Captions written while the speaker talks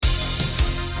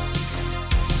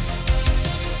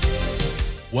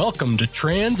Welcome to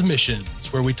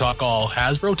Transmissions, where we talk all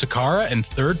Hasbro, Takara, and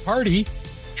third-party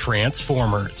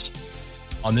Transformers.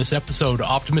 On this episode,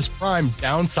 Optimus Prime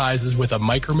downsizes with a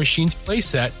Micro Machines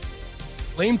playset.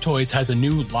 Flame Toys has a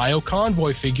new Lio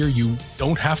Convoy figure you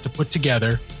don't have to put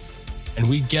together. And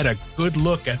we get a good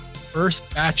look at the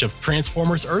first batch of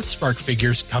Transformers Earthspark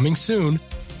figures coming soon.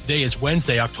 Today is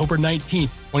Wednesday, October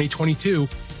 19th, 2022,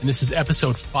 and this is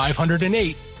episode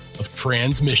 508 of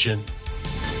Transmissions.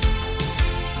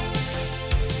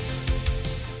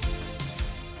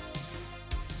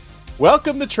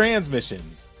 Welcome to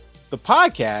Transmissions, the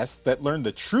podcast that learned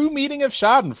the true meaning of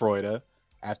Schadenfreude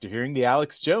after hearing the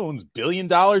Alex Jones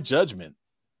billion-dollar judgment.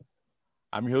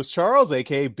 I'm your host, Charles,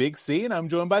 a.k.a. Big C, and I'm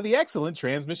joined by the excellent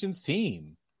Transmissions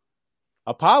team.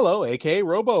 Apollo, a.k.a.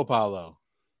 Robo Apollo.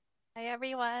 Hi,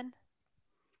 everyone.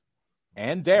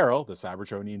 And Daryl, the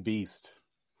Cybertronian Beast.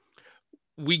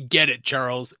 We get it,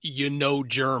 Charles. You know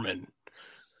German.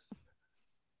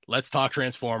 Let's talk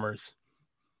Transformers.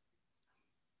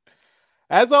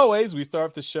 As always, we start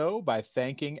off the show by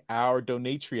thanking our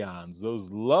Donatreons,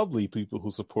 those lovely people who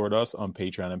support us on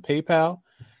Patreon and PayPal.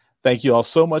 Thank you all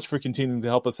so much for continuing to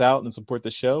help us out and support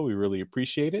the show. We really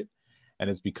appreciate it. And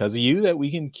it's because of you that we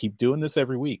can keep doing this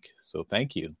every week. So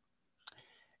thank you.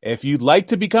 If you'd like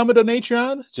to become a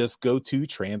Donatreon, just go to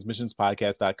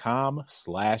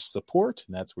transmissionspodcast.com/support.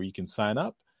 And that's where you can sign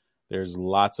up. There's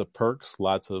lots of perks,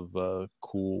 lots of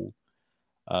cool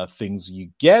things you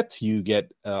get. You get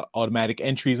automatic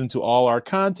entries into all our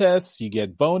contests. You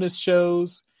get bonus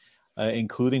shows,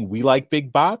 including We Like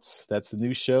Big Bots. That's the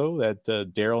new show that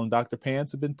Daryl and Dr.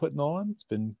 Pants have been putting on. It's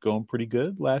been going pretty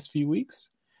good last few weeks.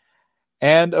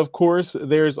 And of course,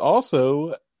 there's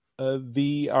also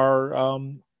the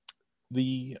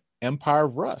Empire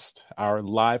of Rust, our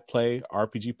live play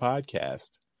RPG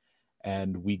podcast,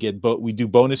 and we do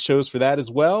bonus shows for that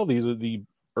as well. These are the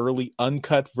early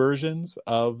uncut versions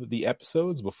of the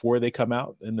episodes before they come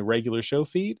out in the regular show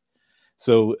feed.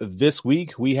 So this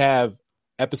week we have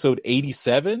episode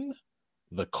 87,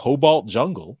 The Cobalt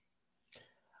Jungle.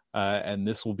 And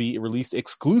this will be released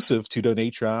exclusive to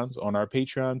Donatrons on our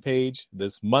Patreon page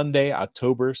this Monday,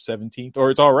 October 17th,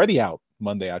 or it's already out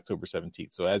Monday, October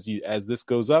 17th. So as this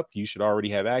goes up, you should already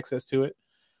have access to it.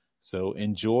 So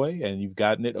enjoy, and you've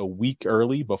gotten it a week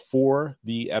early before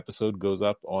the episode goes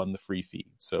up on the free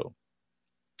feed. So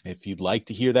if you'd like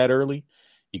to hear that early,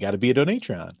 you got to be a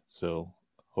Donatron. So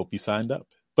hope you signed up.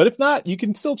 But if not, you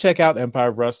can still check out Empire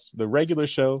of Rust, the regular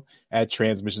show, at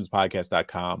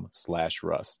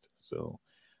transmissionspodcast.com/rust. So,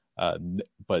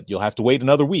 but you'll have to wait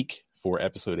another week for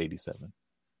episode 87.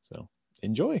 So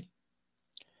enjoy.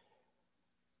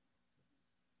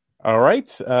 All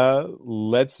right,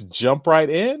 let's jump right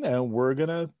in, and we're going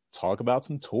to talk about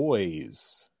some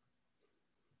toys.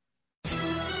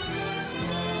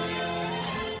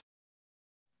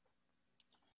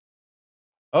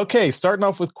 Okay, starting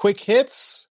off with quick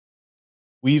hits.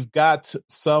 We've got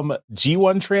some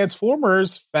G1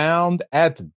 Transformers found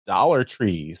at Dollar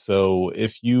Tree. So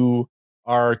if you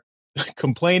are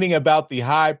complaining about the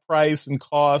high price and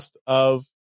cost of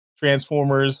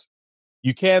Transformers,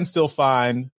 you can still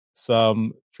find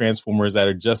some Transformers that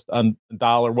are just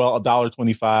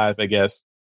 $1.25, I guess.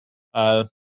 They're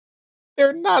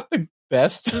not the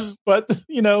best, but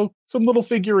some little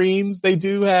figurines. They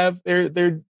do have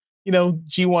their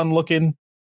G1 looking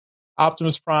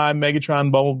Optimus Prime,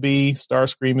 Megatron, Bumblebee,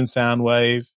 Starscream, and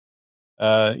Soundwave.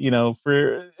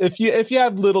 For if you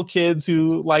have little kids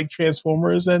who like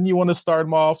Transformers and you want to start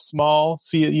them off small,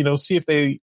 see if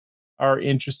they are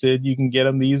interested, you can get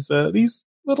them these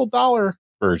little dollar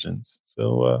versions.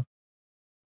 So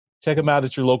check them out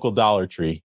at your local Dollar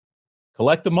Tree.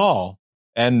 Collect them all,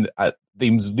 and they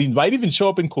might even show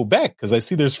up in Quebec because I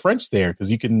see there's French there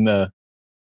because you can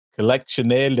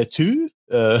collectionner le tout.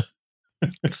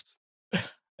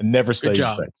 I never studied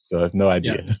French, so I have no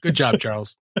idea. Yeah. Good job,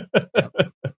 Charles.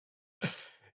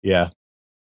 Yeah,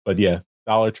 but yeah,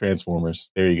 Dollar Transformers.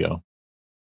 There you go.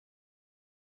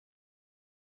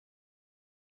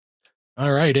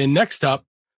 All right, and next up,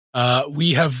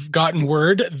 we have gotten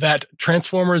word that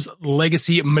Transformers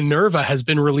Legacy Minerva has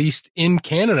been released in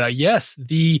Canada. Yes,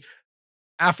 the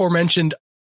aforementioned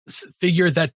figure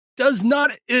that does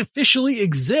not officially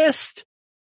exist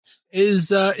is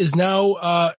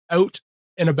now out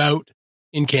and about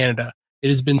in Canada. It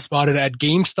has been spotted at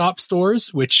GameStop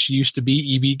stores, which used to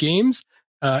be EB Games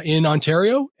in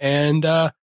Ontario. And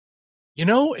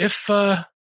if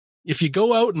you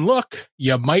go out and look,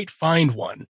 you might find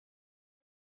one.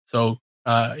 So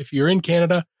if you're in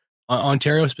Canada,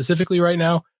 Ontario specifically right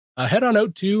now, head on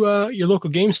out to your local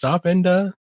GameStop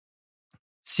and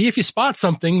see if you spot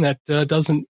something that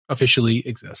doesn't officially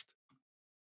exist.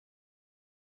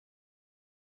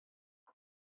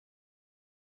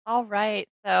 All right.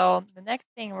 So the next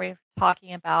thing we're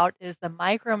talking about is the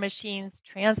Micro Machines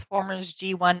Transformers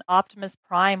G1 Optimus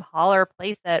Prime Holler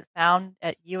playset found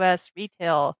at U.S.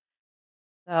 retail.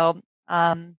 So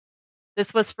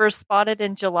this was first spotted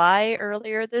in July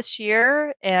earlier this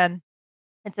year, and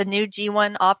it's a new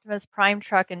G1 Optimus Prime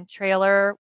truck and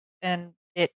trailer, and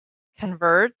it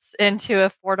converts into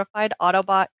a fortified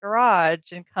Autobot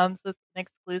garage and comes with an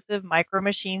exclusive Micro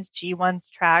Machines G1's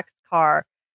Trax car.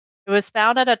 It was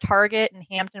found at a Target in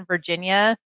Hampton,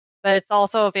 Virginia, but it's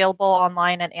also available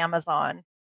online at Amazon.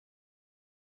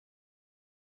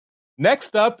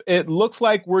 Next up, it looks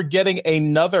like we're getting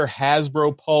another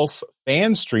Hasbro Pulse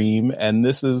fan stream, and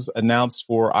this is announced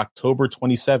for October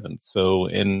 27th. So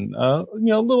in a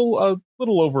little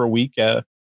over a week,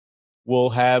 we'll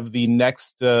have the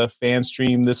next fan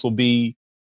stream. This will be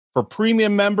for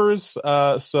premium members.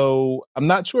 So I'm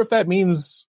not sure if that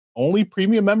means only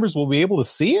premium members will be able to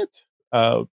see it,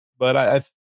 but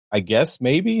I guess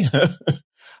maybe.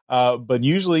 But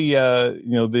usually,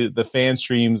 the fan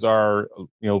streams are,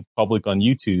 public on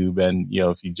YouTube, and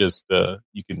if you just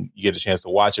you get a chance to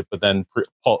watch it. But then,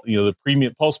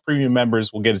 the Pulse premium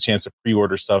members will get a chance to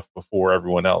pre-order stuff before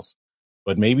everyone else.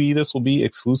 But maybe this will be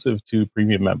exclusive to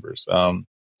premium members. So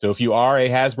if you are a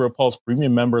Hasbro Pulse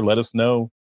premium member, let us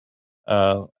know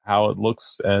how it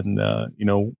looks and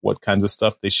what kinds of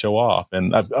stuff they show off.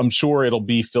 And I'm sure it'll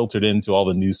be filtered into all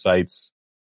the news sites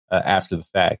after the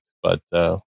fact. But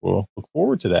we'll look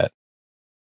forward to that.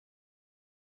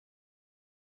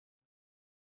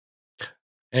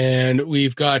 And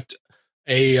we've got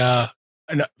a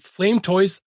Flame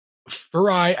Toys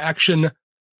Furry Action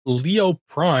Leo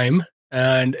Prime,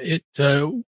 and it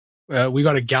we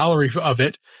got a gallery of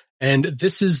it, and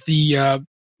this is the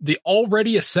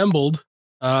already assembled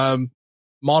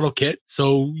model kit.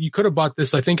 So you could have bought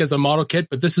this, I think, as a model kit,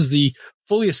 but this is the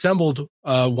fully assembled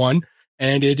one.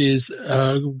 And it is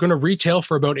going to retail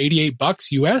for about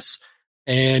 $88 US,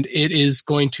 and it is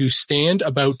going to stand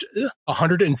about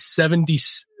 170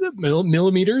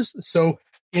 millimeters. So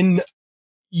in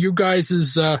you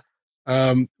guys's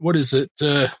what is it?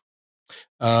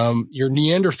 Your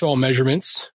Neanderthal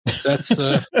measurements. That's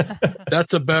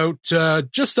that's about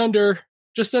just under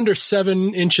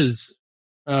 7 inches.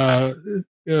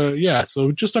 Yeah,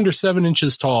 so just under 7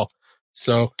 inches tall.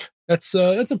 So that's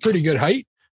a pretty good height.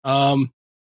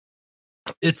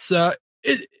 This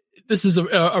is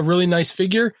a really nice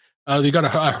figure. They got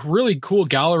a really cool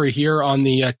gallery here on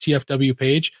the TFW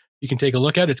page. You can take a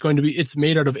look at it. It's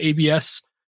made out of ABS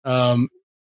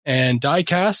and die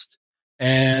cast,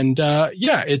 and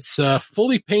it's a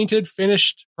fully painted,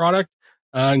 finished product.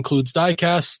 Includes die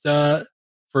cast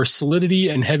for solidity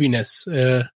and heaviness.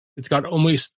 It's got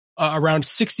almost around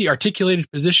 60 articulated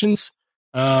positions,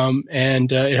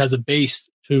 and it has a base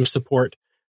to support.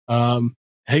 It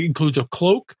includes a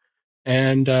cloak,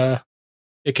 and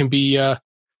it can be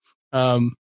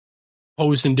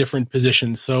posed in different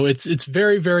positions. So it's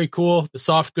very, very cool. The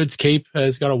soft goods cape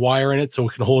has got a wire in it, so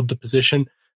it can hold the position.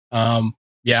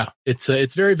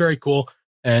 It's very, very cool.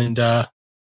 And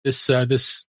this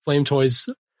Flame Toys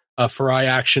Furry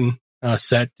Action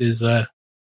set is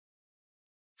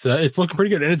it's looking pretty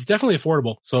good, and it's definitely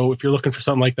affordable. So if you're looking for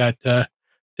something like that,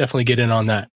 definitely get in on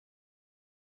that.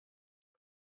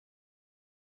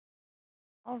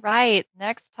 All right.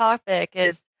 Next topic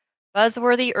is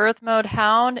Buzzworthy Earth Mode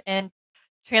Hound and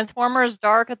Transformers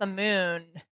Dark of the Moon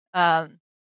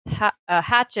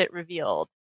Hatchet revealed.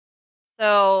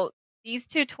 So these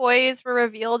two toys were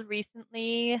revealed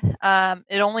recently.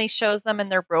 It only shows them in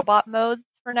their robot modes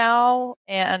for now,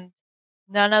 and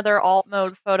none of their alt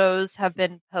mode photos have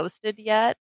been posted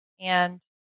yet. And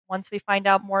once we find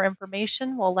out more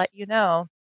information, we'll let you know.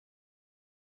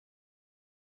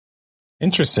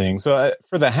 Interesting. So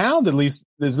for the Hound, at least,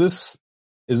 is this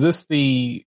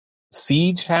the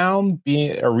Siege Hound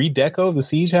being a redeco of the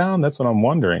Siege Hound? That's what I'm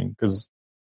wondering, because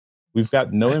we've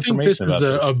got no information about this. I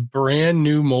think this is a brand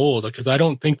new mold, because I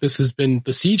don't think this has been.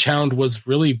 The Siege Hound was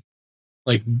really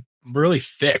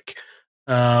thick.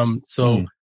 So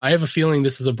I have a feeling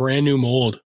this is a brand new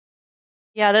mold.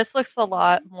 Yeah, this looks a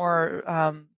lot more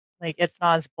like it's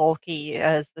not as bulky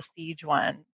as the Siege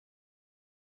one.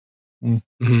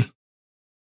 Mm-hmm.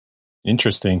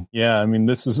 Interesting. Yeah, I mean,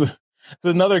 it's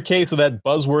another case of that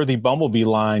Buzzworthy Bumblebee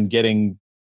line getting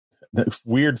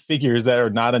weird figures that are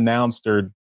not announced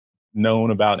or known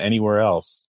about anywhere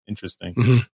else. Interesting.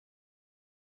 Mm-hmm.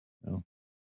 Yeah.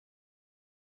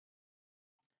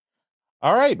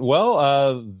 All right.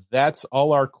 Well, that's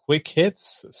all our quick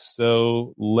hits.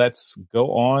 So let's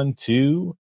go on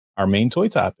to our main toy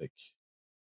topic.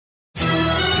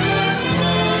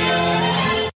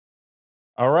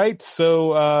 All right.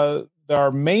 So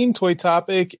our main toy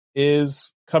topic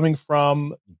is coming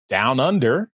from Down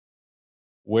Under,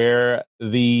 where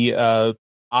the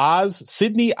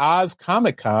Sydney Oz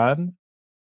Comic Con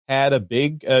had a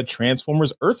big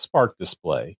Transformers Earthspark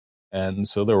display. And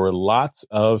so there were lots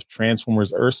of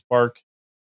Transformers Earthspark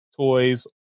toys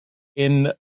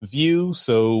in view.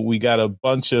 So we got a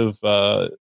bunch of the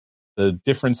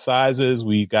different sizes.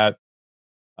 We got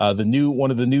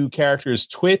one of the new characters,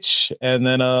 Twitch, and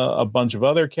then a bunch of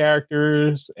other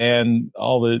characters, and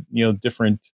all the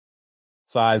different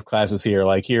size classes here.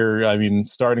 Like here, I mean,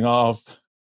 starting off,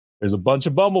 there's a bunch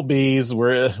of Bumblebees.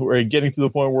 We're getting to the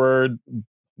point where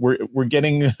we're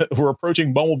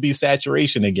approaching Bumblebee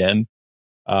saturation again.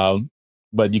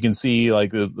 But you can see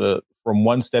like the from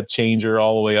one step changer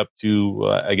all the way up to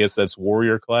I guess that's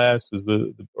warrior class is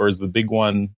the big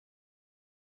one.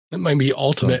 That might be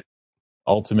ultimate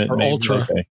or maybe. Ultra.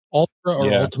 Okay. Ultra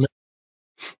or ultimate.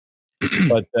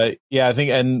 But I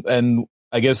think and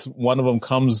I guess one of them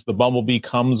the Bumblebee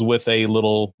comes with a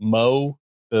little Mo,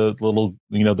 the little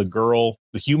the girl,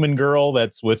 the human girl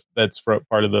that's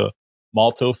part of the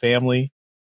Malto family.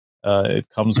 It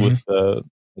comes with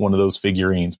one of those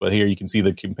figurines. But here you can see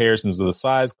the comparisons of the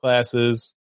size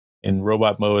classes in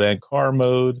robot mode and car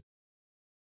mode.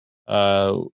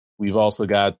 We've also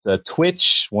got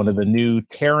Twitch, one of the new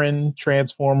Terran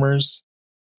Transformers,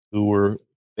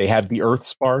 they have the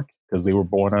Earthspark because they were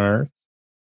born on Earth.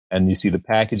 And you see the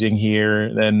packaging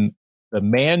here. Then the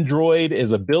Mandroid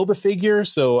is a Build-A-Figure.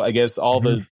 So I guess all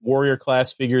the warrior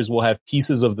class figures will have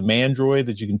pieces of the Mandroid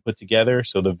that you can put together.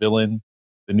 So the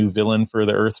new villain for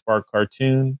the Earthspark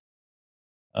cartoon.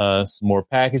 Some more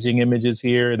packaging images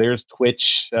here. There's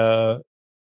Twitch in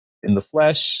the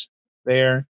flesh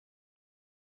there.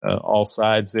 All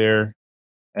sides there.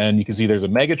 And you can see there's a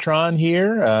Megatron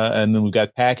here. And then we've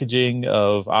got packaging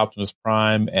of Optimus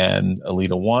Prime and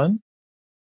Elita 1.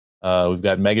 We've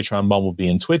got Megatron, Bumblebee,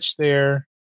 and Twitch there.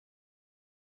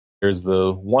 There's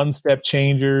the one-step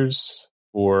changers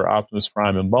for Optimus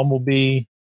Prime and Bumblebee.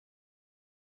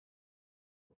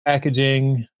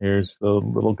 Packaging. Here's the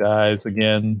little guys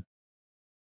again.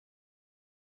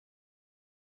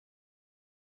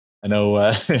 I know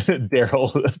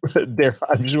Daryl.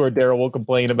 I'm sure Daryl will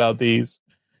complain about these.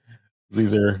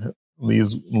 These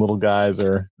little guys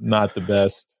are not the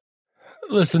best.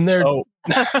 Listen, they're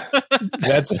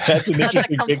that's an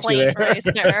interesting picture there. Right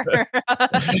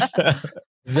there.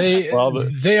 They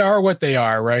are what they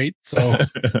are, right? So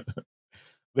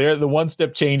they're the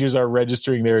one-step changers are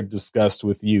registering their disgust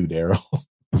with you, Daryl.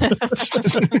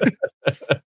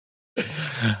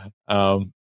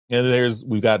 And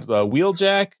we've got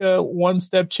Wheeljack,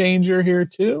 one-step changer here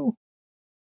too.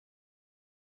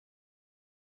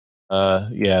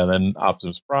 Then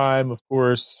Optimus Prime, of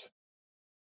course.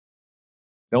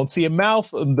 Don't see a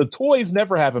mouth. The toys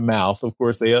never have a mouth. Of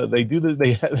course, they make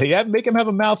him have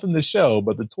a mouth in the show,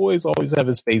 but the toys always have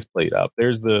his faceplate up.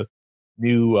 There's the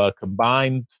new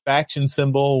combined faction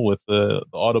symbol with the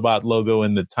Autobot logo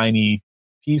and the tiny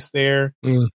piece there,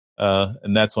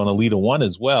 and that's on Elita 1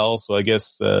 as well. So I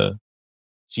guess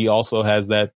she also has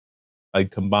that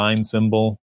like combined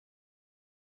symbol,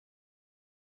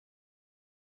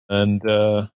 and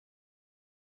Elita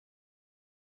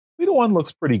 1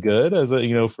 looks pretty good as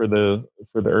for the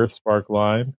Earthspark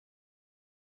line.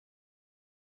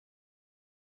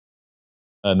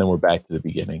 And then we're back to the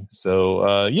beginning.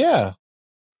 So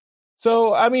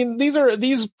So I mean, these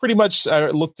pretty much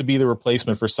look to be the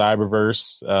replacement for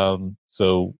Cyberverse.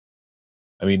 So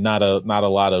I mean, not a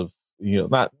lot of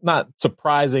not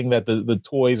surprising that the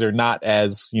toys are not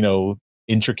as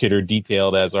intricate or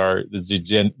detailed as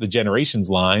the Generations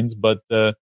lines, but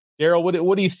Daryl,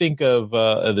 what do you think of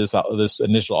this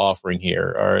initial offering here?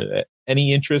 Are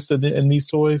any interest in these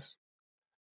toys?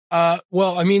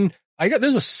 Well, I mean,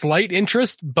 there's a slight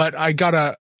interest, but I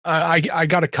gotta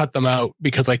cut them out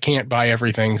because I can't buy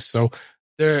everything. So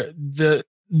the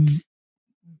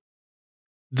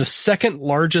second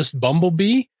largest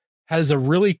Bumblebee has a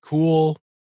really cool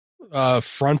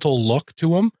frontal look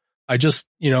to him. I just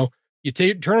you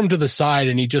turn him to the side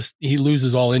and he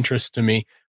loses all interest to me.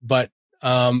 But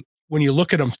when you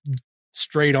look at him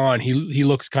straight on, he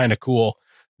looks kind of cool.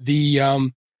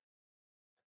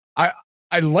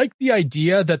 I like the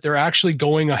idea that they're actually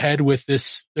going ahead with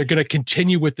this. They're going to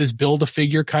continue with this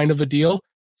Build-A-Figure kind of a deal.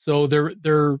 So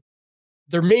their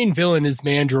main villain is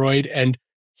Mandroid, and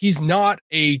he's not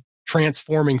a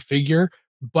transforming figure,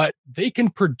 but they can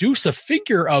produce a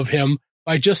figure of him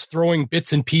by just throwing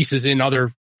bits and pieces in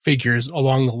other figures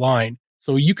along the line.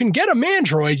 So you can get a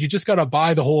Mandroid, you just got to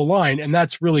buy the whole line, and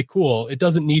that's really cool. It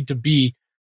doesn't need to be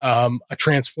a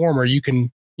Transformer. You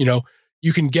can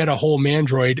get a whole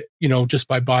Mandroid, just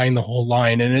by buying the whole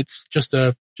line, and it's just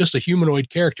a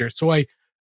humanoid character. So I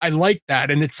like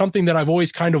that, and it's something that I've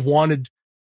always kind of wanted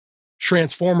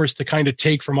Transformers to kind of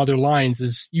take from other lines.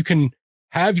 Is you can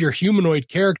have your humanoid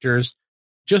characters,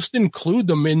 just include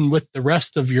them in with the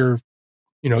rest of your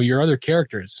other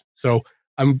characters. So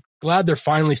I'm glad they're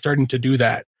finally starting to do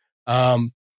that.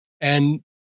 And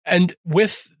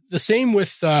with the same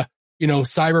with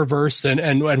Cyberverse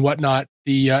and whatnot,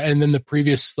 and then the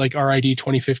previous like RID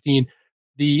 2015,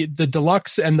 the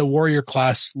deluxe and the warrior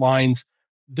class lines,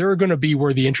 they're going to be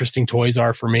where the interesting toys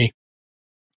are for me.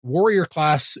 Warrior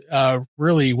class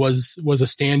really was a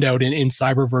standout in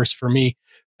Cyberverse for me,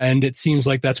 and it seems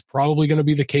like that's probably going to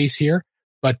be the case here.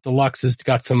 But deluxe has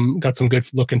got some good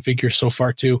looking figures so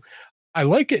far too. I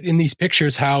like it in these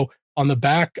pictures how on the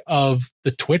back of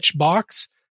the Twitch box,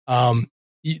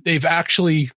 they've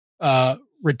actually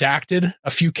redacted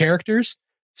a few characters.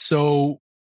 So,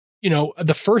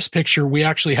 the first picture we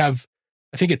actually have,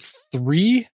 I think it's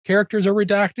 3 characters are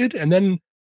redacted, and then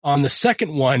on the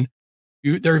second one,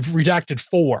 they're redacted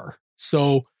 4.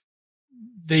 So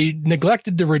they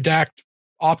neglected to redact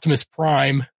Optimus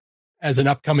Prime as an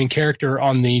upcoming character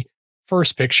on the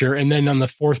first picture, and then on the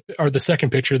fourth or the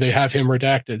second picture they have him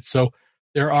redacted. So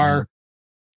there are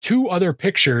 3 other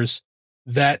pictures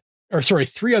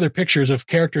of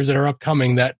characters that are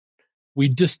upcoming that we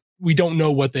don't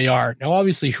know what they are. Now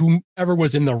obviously whomever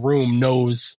was in the room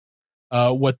knows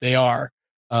what they are,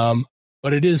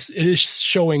 but it is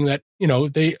showing that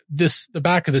the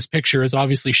back of this picture is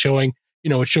obviously showing,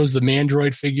 it shows the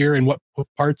Mandroid figure and what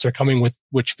parts are coming with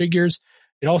which figures.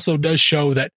 It also does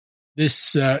show that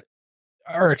this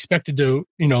are expected to,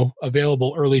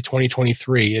 available early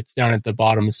 2023. It's down at the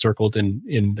bottom, circled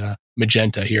in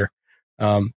magenta here.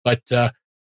 But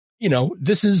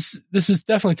this is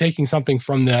definitely taking something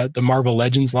from the Marvel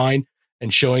Legends line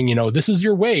and showing, this is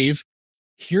your wave.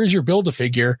 Here's your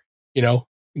Build-A-Figure,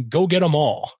 go get them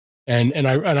all. And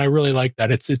I really like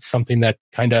that. It's something that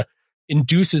kind of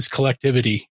induces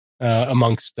collectivity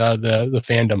amongst the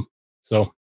fandom.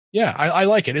 So yeah, I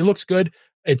like it. It looks good.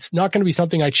 It's not going to be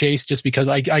something I chase just because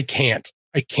I can't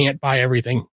buy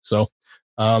everything. So,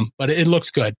 but it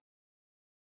looks good.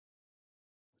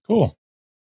 Cool.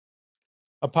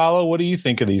 Apollo, what do you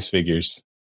think of these figures?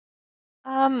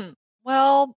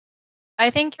 Well, I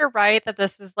think you're right that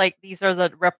these are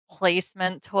the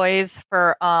replacement toys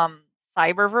for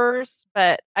Cyberverse,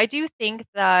 but I do think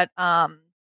that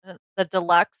the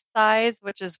deluxe size,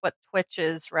 which is what Twitch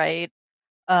is, right?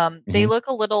 They look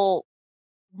a little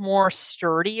more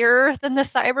sturdier than the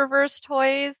Cyberverse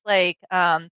toys. Like,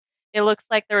 it looks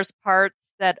like there's parts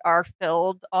that are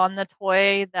filled on the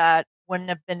toy that wouldn't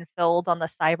have been filled on the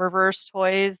Cyberverse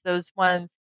toys. Those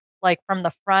ones, like from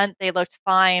the front, they looked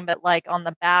fine, but like on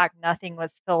the back, nothing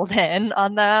was filled in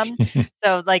on them.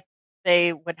 So like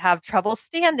they would have trouble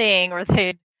standing, or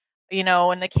they'd, in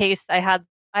the case I have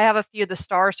a few of the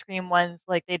Starscream ones,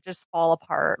 like they just fall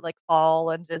apart, like fall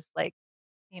and just like,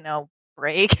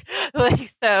 break.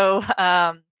 Like, so,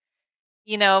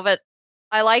 but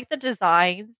I like the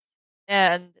designs,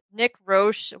 and Nick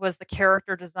Roche was the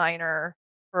character designer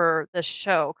for the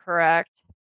show, correct?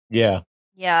 Yeah.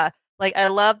 Yeah. Like, I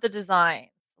love the designs.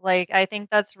 Like, I think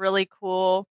that's really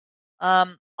cool.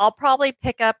 I'll probably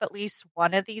pick up at least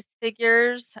one of these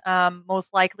figures,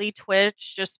 most likely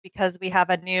Twitch, just because we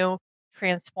have a new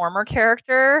Transformer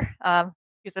character.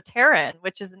 Who's a Terran,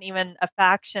 which isn't even a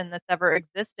faction that's ever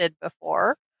existed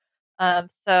before. I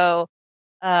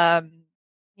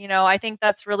think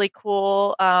that's really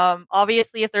cool.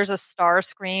 Obviously, if there's a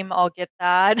Starscream, I'll get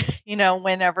that,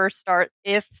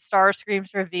 if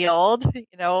Starscream's revealed,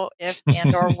 if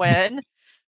and or when.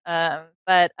 I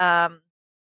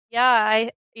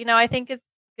think it's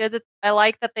good that I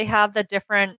like that they have the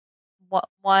different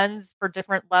ones for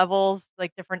different levels,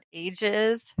 like different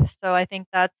ages. So I think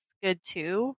that's good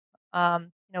too.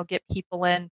 Get people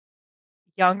in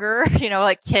younger,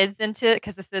 like kids into it,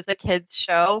 because this is a kids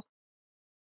show.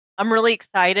 I'm really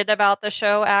excited about the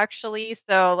show, actually.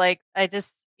 So like, I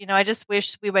just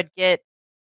wish we would get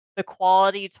the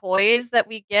quality toys that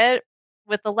we get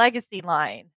with the Legacy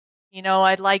line.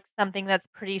 I'd like something that's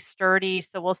pretty sturdy.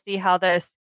 So we'll see how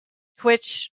this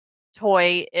Twitch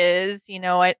toy is. I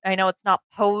know it's not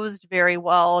posed very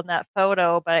well in that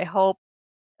photo, but I hope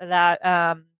that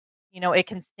it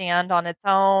can stand on its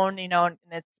own, and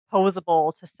it's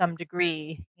posable to some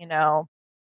degree.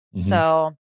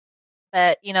 So,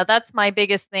 but that's my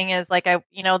biggest thing is like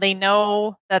they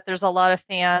know that there's a lot of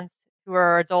fans who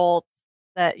are adults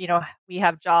that we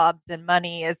have jobs and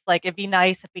money. It's like it'd be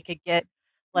nice if we could get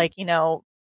like not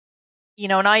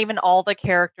even all the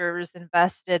characters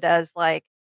invested as like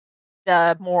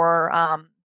the more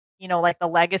like the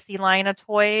legacy line of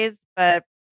toys, but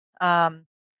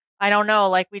I don't know,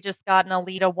 like we just got an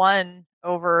Alita 1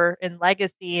 over in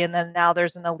Legacy and then now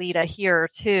there's an Alita here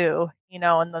too,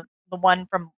 and the one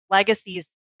from Legacy is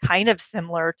kind of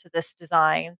similar to this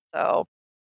design. So,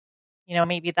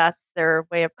 maybe that's their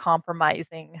way of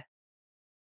compromising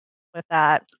with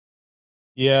that.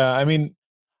 Yeah, I mean,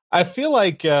 I feel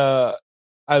like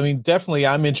definitely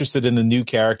I'm interested in the new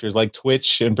characters like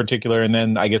Twitch in particular, and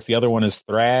then I guess the other one is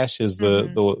Thrash is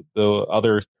the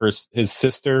other his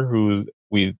sister who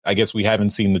we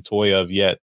haven't seen the toy of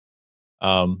yet.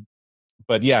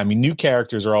 But yeah, I mean, new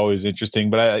characters are always interesting,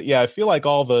 but I feel like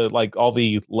all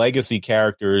the legacy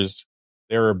characters,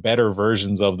 there are better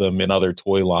versions of them in other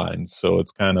toy lines. So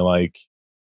it's kind of like,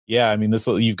 yeah, I mean,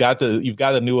 you've got a new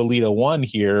Alita 1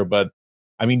 here, but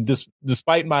I mean,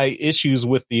 despite my issues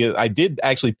with I did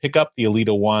actually pick up the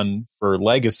Alita 1 for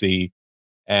Legacy,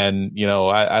 and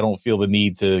I don't feel the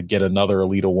need to get another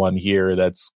Alita 1 here.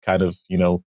 That's kind of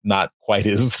not quite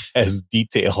as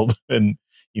detailed, and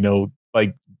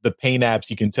like the paint apps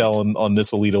you can tell on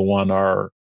this Alita 1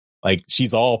 are like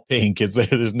she's all pink.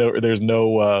 There's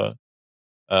no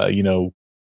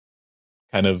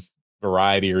kind of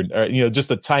variety or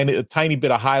just a tiny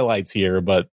bit of highlights here,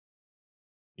 but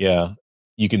yeah,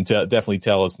 you can definitely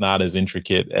tell it's not as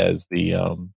intricate as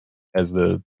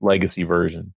the legacy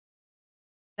version.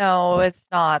 No, it's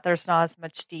not. There's not as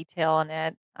much detail in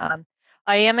it.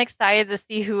 I am excited to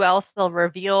see who else they'll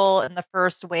reveal in the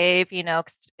first wave.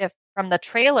 'Cause if from the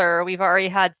trailer, we've already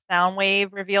had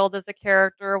Soundwave revealed as a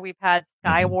character. We've had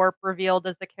Skywarp revealed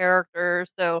as a character.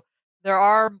 So there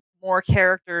are more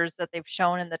characters that they've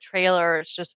shown in the trailer.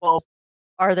 It's just, well,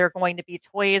 are there going to be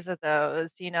toys of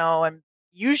those? And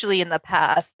usually in the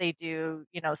past they do,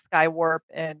 Skywarp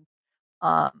and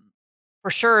for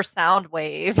sure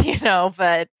Soundwave,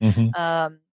 but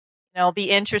it'll be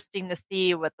interesting to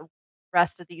see what the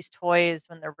rest of these toys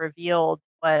when they're revealed,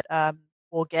 what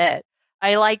we'll get.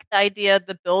 I like the idea of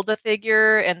the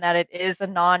Build-A-Figure and that it is a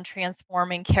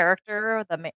non-transforming character,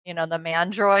 the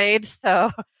Mandroid.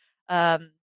 So, it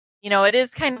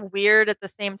is kind of weird at the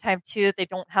same time too that they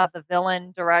don't have the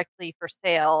villain directly for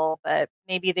sale, but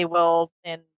maybe they will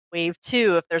in Wave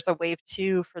 2 if there's a Wave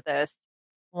 2 for this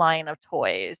line of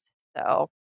toys. So,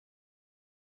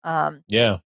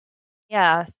 yeah.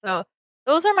 So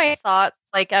those are my thoughts.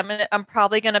 Like I'm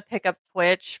probably gonna pick up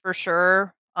Twitch for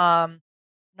sure.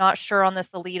 Not sure on this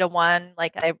Alita 1.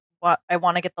 Like I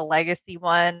want to get the Legacy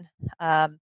one.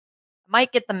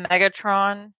 Might get the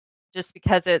Megatron just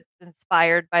because it's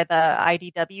inspired by the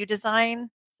IDW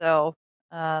design. So,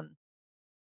 but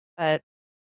if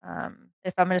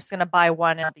I'm just gonna buy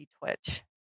one, it'll be Twitch.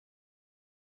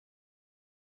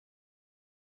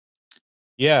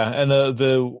 Yeah, and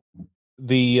the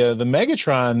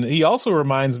Megatron, he also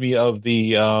reminds me of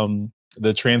the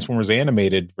Transformers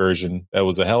animated version that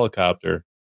was a helicopter.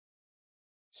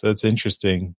 So it's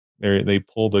interesting. They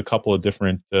pulled a couple of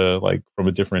different from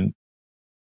a different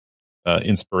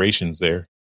inspirations there.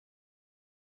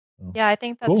 Yeah, I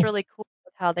think that's really cool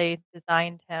with how they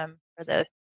designed him for this.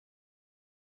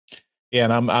 Yeah,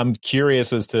 and I'm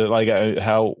curious as to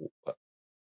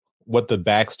what the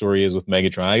backstory is with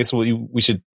Megatron. I guess we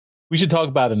should talk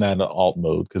about it in that alt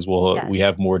mode because we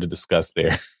have more to discuss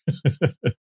there.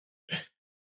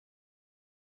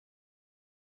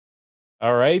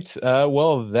 All right.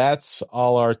 Well, that's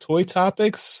all our toy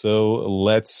topics. So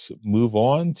let's move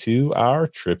on to our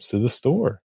trips to the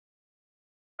store.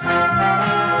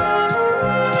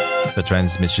 The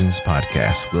Transmissions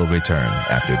Podcast will return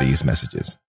after these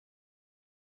messages.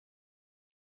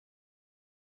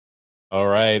 All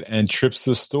right. And Trips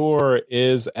to the Store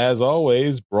is, as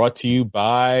always, brought to you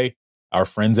by our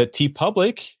friends at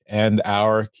TeePublic and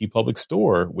our TeePublic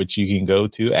store, which you can go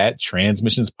to at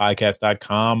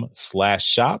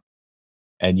transmissionspodcast.com/shop.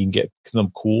 And you can get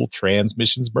some cool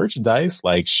Transmissions merchandise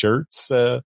like shirts.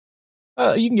 You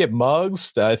can get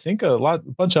mugs. I think a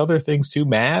bunch of other things too.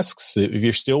 Masks. If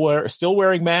you're still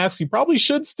wearing masks, you probably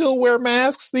should still wear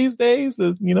masks these days.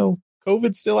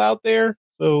 COVID's still out there.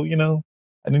 So,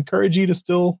 I'd encourage you to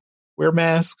still wear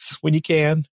masks when you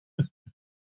can.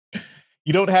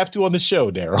 You don't have to on the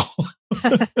show, Daryl.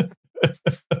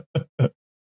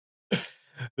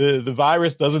 The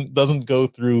virus doesn't go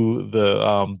through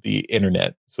the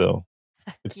internet, so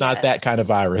it's not that kind of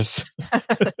virus.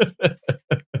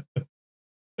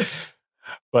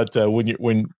 But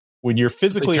when you're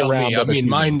physically around,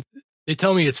 mine. They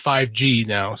tell me it's 5G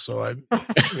now, so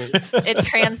it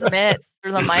transmits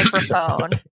through the microphone.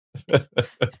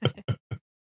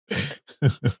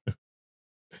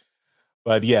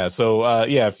 But yeah, so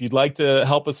if you'd like to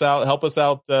help us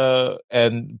out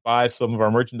and buy some of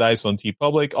our merchandise on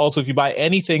TeePublic. Also, if you buy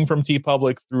anything from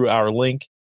TeePublic through our link,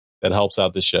 that helps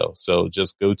out the show. So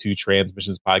just go to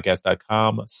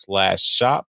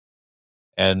transmissionspodcast.com/shop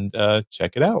and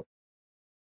check it out.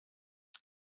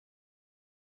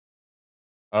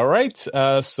 All right,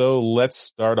 so let's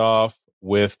start off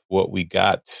with what we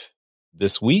got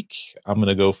this week. I'm going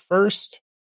to go first.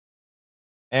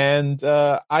 And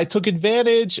I took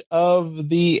advantage of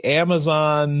the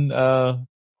Amazon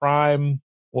Prime.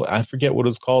 Well, I forget what it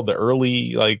was called. The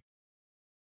early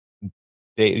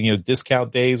day,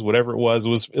 discount days, whatever it was.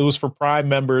 It was for Prime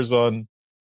members on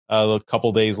a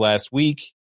couple days last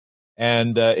week.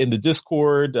 And in the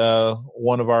Discord,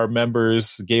 one of our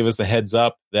members gave us a heads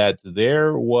up that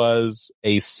there was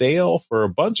a sale for a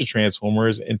bunch of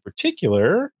Transformers, in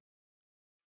particular.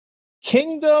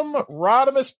 Kingdom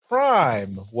Rodimus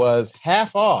Prime was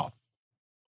half off.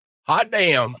 Hot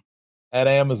damn. At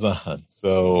Amazon.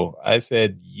 So I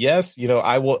said, yes,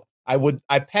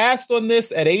 I passed on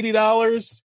this at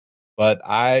 $80, but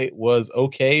I was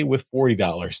okay with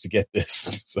 $40 to get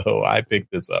this. So I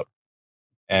picked this up.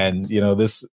 And,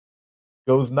 this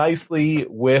goes nicely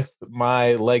with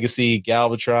my Legacy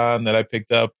Galvatron that I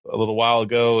picked up a little while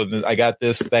ago. And I got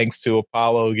this thanks to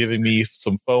Apollo giving me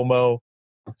some FOMO.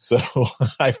 So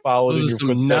I followed in your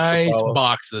footsteps. Nice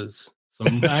boxes.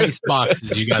 Some nice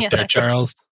boxes you got there,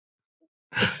 Charles.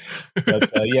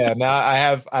 But now I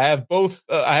have both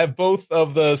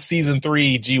of the season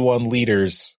 3 G1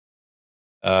 leaders.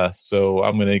 So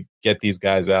I'm gonna get these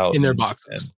guys out in their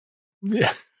boxes.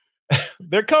 Yeah.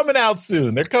 They're coming out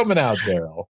soon. They're coming out,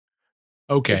 Daryl.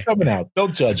 Okay. They're coming out.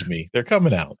 Don't judge me. They're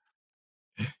coming out.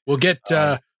 We'll get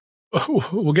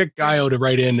Gaio to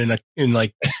write in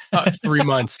 3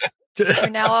 months. You're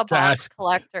now a box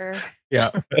collector.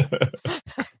 Yeah. A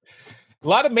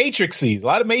lot of matrices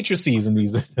in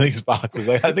these boxes.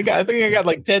 I think I got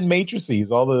like 10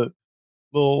 matrices. All the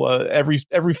little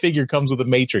every figure comes with a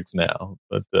matrix now.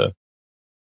 But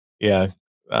yeah,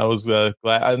 I was glad.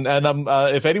 And I'm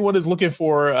if anyone is looking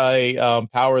for a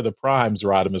Power of the Primes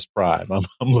Rodimus Prime,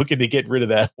 I'm looking to get rid of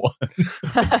that one.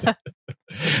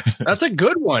 That's a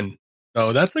good one.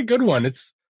 Oh, that's a good one.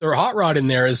 It's their hot rod in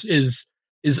there is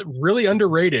really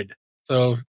underrated.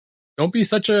 So don't be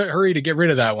such a hurry to get rid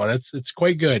of that one. It's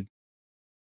quite good.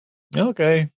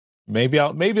 Okay. Maybe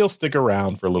I'll stick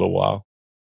around for a little while.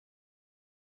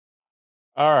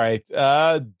 All right.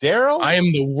 Daryl? I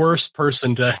am the worst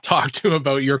person to talk to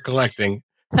about your collecting.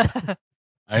 I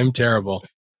am terrible.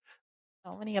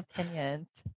 So many opinions.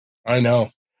 I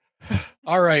know.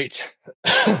 All right.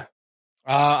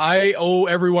 I owe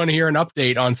everyone here an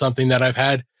update on something that I've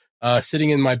had sitting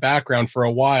in my background for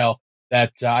a while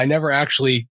that I never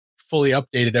actually fully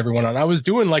updated everyone on. I was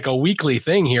doing like a weekly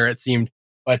thing here, it seemed,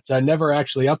 but I never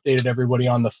actually updated everybody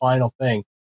on the final thing.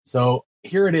 So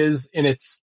here it is in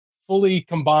its fully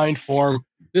combined form.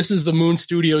 This is the Moon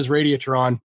Studios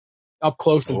Radiatron, up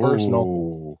close and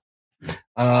personal.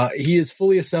 He is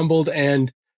fully assembled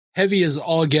and heavy as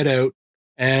all get out,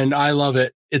 and I love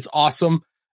it. It's awesome.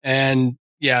 And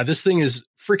yeah, this thing is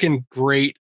freaking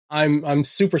great. I'm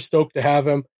super stoked to have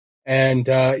him. And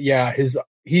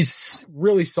he's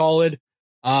really solid.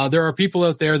 There are people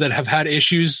out there that have had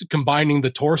issues combining the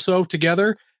torso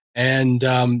together, and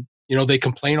they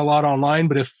complain a lot online.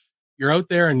 But if you're out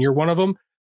there and you're one of them,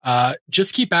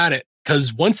 just keep at it,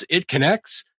 because once it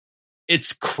connects,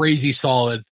 it's crazy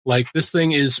solid. Like, this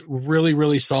thing is really,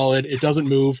 really solid. It doesn't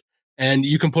move, and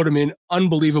you can put him in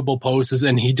unbelievable poses,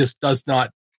 and he just does not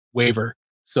waver.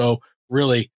 So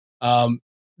really, the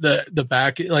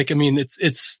back,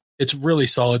 it's really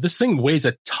solid. This thing weighs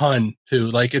a ton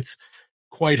too. Like, it's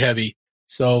quite heavy.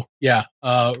 So yeah,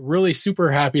 really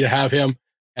super happy to have him.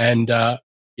 And I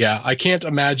can't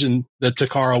imagine the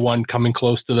Takara one coming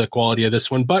close to the quality of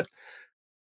this one, but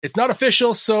it's not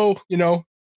official. So, do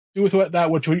with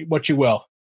that what you will.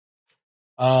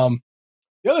 The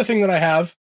other thing that I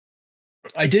have,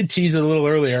 I did tease it a little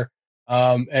earlier.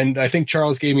 And I think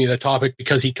Charles gave me the topic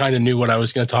because he kind of knew what I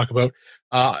was going to talk about.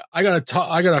 I got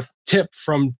a tip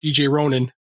from DJ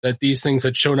Ronan that these things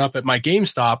had shown up at my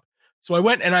GameStop. So I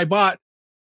went and I bought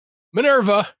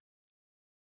Minerva.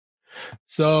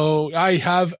 So I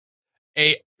have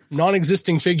a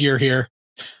non-existing figure here.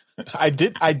 I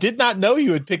did not know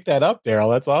you had picked that up,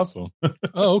 Daryl. That's awesome.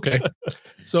 Oh, okay.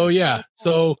 So yeah.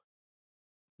 So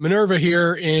Minerva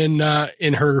here in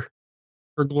her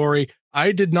her glory.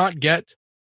 I did not get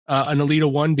an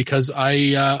Alita 1 because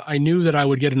I knew that I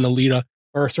would get an Alita,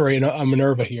 or sorry, a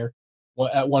Minerva here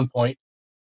at one point.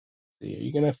 See, are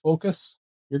you going to focus?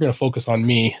 You're going to focus on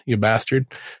me, you bastard.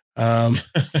 Come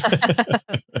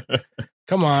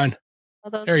on.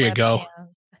 There you go.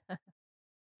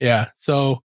 Yeah.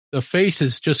 So the face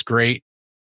is just great.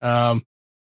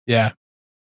 Yeah.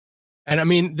 And I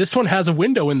mean, this one has a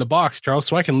window in the box, Charles,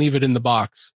 so I can leave it in the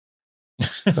box.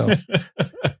 So,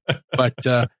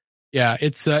 but yeah,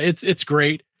 it's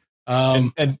great.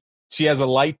 And she has a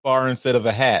light bar instead of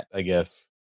a hat, I guess.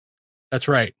 That's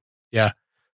right. Yeah.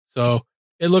 So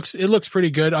it looks pretty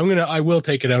good. I will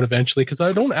take it out eventually because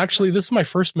I don't actually. This is my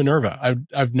first Minerva.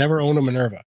 I've never owned a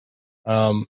Minerva.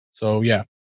 So yeah,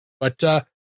 but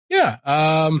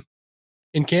yeah.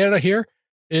 In Canada here,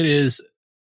 it is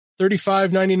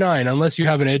 $35.99 unless you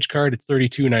have an Edge card. It's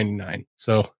 $32.99.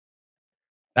 So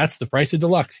that's the price of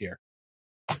deluxe here.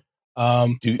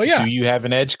 Do you have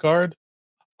an Edge card?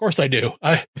 Of course I do.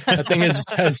 That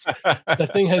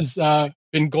thing has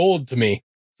been gold to me.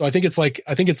 So I think it's like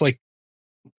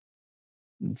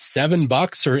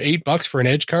 $7 or $8 for an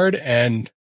Edge card, and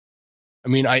I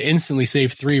mean I instantly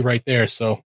saved $3 right there.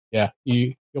 So yeah,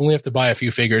 you only have to buy a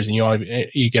few figures and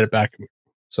you get it back.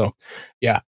 So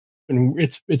yeah, and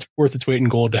it's worth its weight in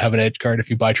gold to have an Edge card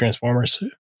if you buy Transformers.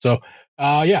 So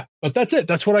yeah, but that's it.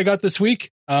 That's what I got this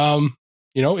week.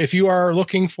 If you are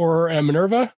looking for a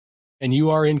Minerva and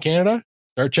you are in Canada,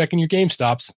 start checking your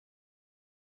GameStops.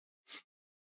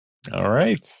 All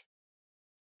right.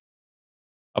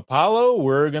 Apollo,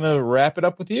 we're going to wrap it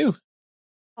up with you.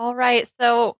 All right.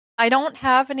 So I don't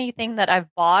have anything that I've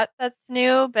bought that's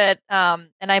new, but and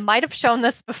I might have shown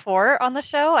this before on the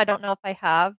show. I don't know if I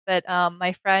have, but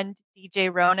my friend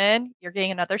DJ Ronan, you're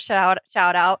getting another shout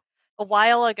out, a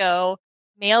while ago,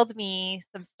 mailed me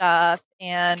some stuff,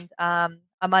 and I'm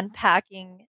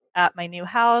unpacking at my new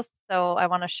house, so I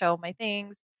want to show my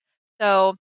things.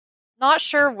 So not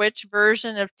sure which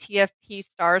version of TFP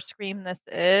Starscream this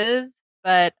is,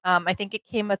 but I think it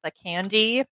came with a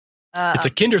candy. It's a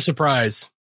Kinder Surprise.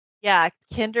 Yeah,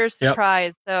 Kinder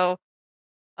Surprise. Yep.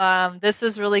 So this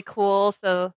is really cool.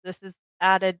 So this is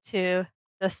added to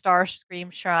the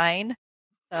Starscream shrine.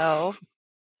 So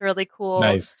it's really cool.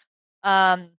 Nice.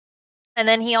 And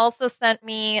then he also sent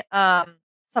me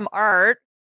some art,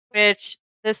 which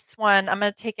this one, I'm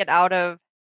going to take it out of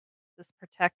this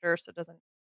protector so it doesn't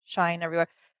shine everywhere.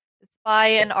 It's by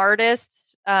an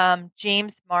artist,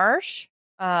 James Marsh,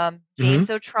 James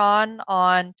Otron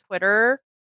on Twitter.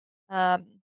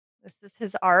 This is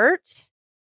his art.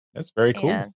 That's very cool.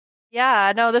 And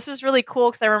yeah, no, this is really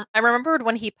cool because I remembered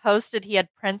when he posted he had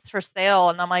prints for sale,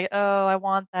 and I'm like, oh, I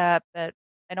want that, but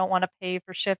I don't want to pay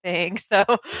for shipping. So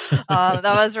that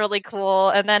was really cool.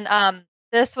 And then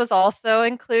this was also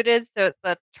included. So it's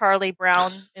a Charlie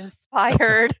Brown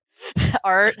inspired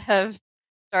art of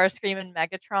Starscream and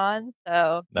Megatron.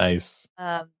 So nice.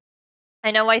 I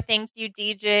know I thanked you,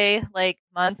 DJ, like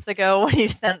months ago when you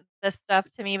sent this stuff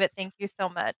to me, but thank you so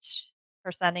much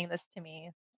for sending this to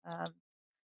me.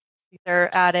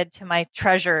 They're added to my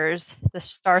treasures, the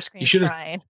Starscream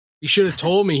shrine. You should have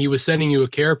told me he was sending you a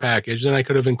care package, then I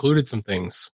could have included some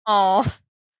things. Oh,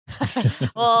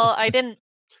 well, I don't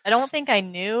think I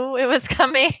knew it was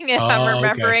coming, if I'm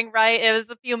remembering right. It was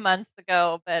a few months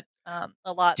ago, but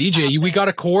a lot. DJ, happened. We got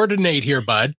to coordinate here,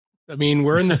 bud. I mean,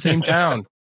 we're in the same town.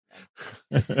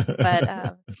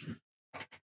 But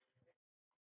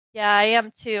yeah, I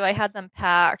am too. I had them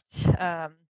packed.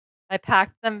 I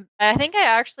packed them. I think I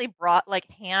actually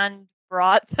hand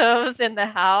brought those in the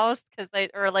house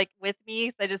with me,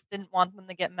 because I just didn't want them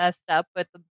to get messed up by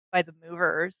the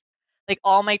movers. Like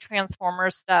all my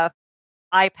Transformers stuff,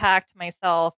 I packed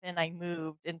myself and I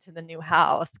moved into the new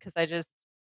house because I just,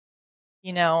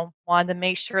 wanted to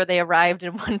make sure they arrived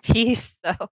in one piece.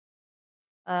 So,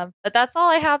 but that's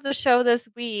all I have to show this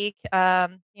week.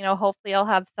 Hopefully I'll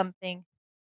have something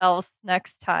else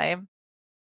next time.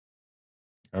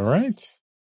 All right.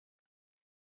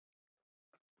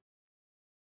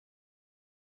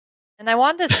 And I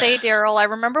wanted to say, Daryl, I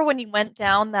remember when you went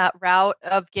down that route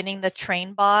of getting the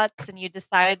train bots and you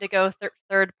decided to go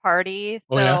third party.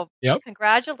 So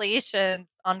Congratulations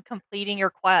on completing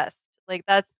your quest. Like,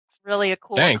 that's really a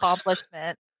cool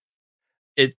accomplishment.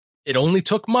 It only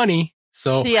took money.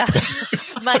 So yeah,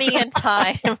 money and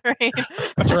time, right?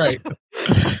 That's right.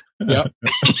 Yep.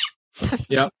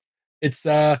 Yep.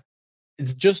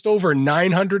 It's just over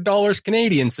 $900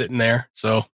 Canadian sitting there.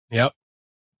 So, yep.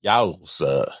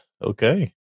 Yowza.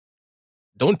 Okay.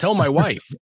 Don't tell my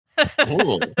wife.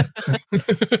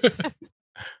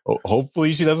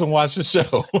 Hopefully she doesn't watch the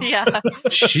show. Yeah.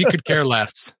 She could care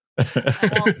less.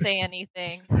 I won't say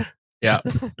anything. Yeah.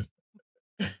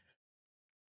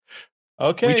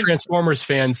 Okay. We Transformers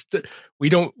fans, we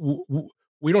don't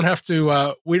have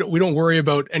to we don't worry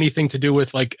about anything to do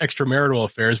with like extramarital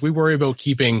affairs. We worry about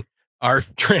keeping our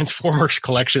Transformers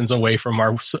collections away from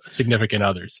our significant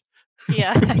others.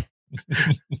 Yeah.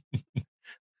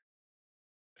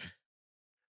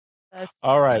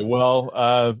 All right.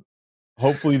 Well,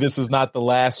 hopefully this is not the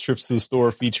last Trips to the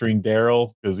Store featuring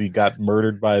Daryl because he got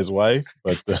murdered by his wife,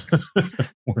 but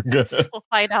we're good. We'll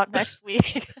find out next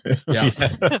week. Yeah.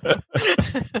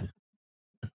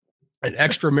 An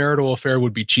extramarital affair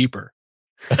would be cheaper.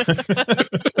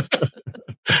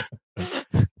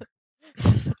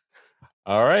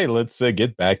 All right, let's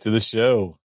get back to the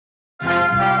show.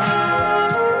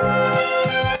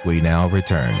 We now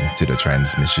return to the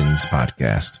Transmissions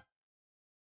Podcast.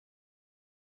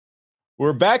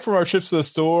 We're back from our trips to the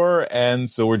store, and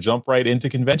so we'll jump right into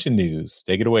convention news.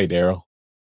 Take it away, Daryl.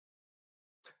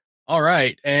 All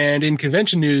right. And in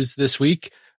convention news this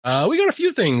week, we got a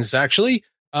few things, actually.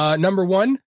 Number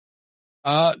one,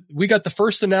 we got the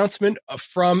first announcement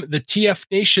from the TF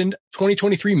Nation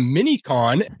 2023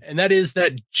 Minicon, and that is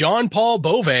that John Paul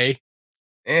Bove,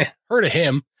 heard of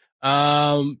him,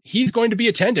 he's going to be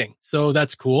attending. So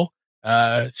that's cool.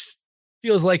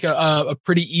 Feels like a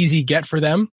pretty easy get for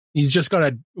them. He's just got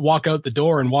to walk out the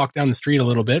door and walk down the street a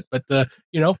little bit. But,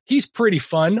 he's pretty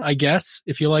fun, I guess,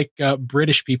 if you like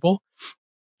British people.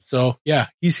 So, yeah,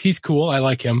 he's cool. I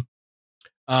like him.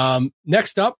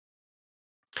 Next up,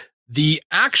 the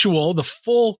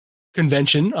full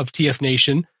convention of TF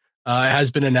Nation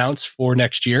has been announced for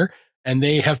next year, and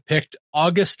they have picked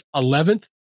August 11th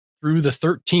through the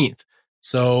 13th.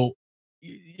 So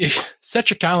set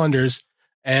your calendars,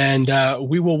 and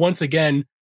we will once again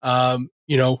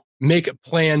make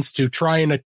plans to try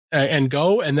and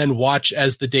go, and then watch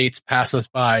as the dates pass us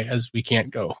by, as we can't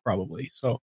go probably.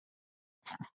 So,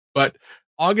 but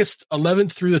August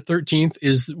 11th through the 13th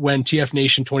is when TF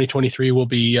Nation 2023 will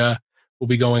be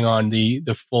going on the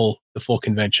full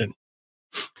convention.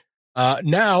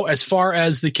 Now, as far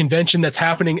as the convention that's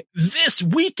happening this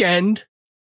weekend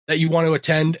that you want to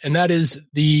attend, and that is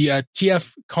the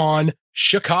TF Con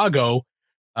Chicago,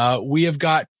 we have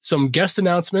got some guest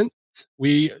announcements.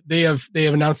 They have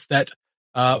announced that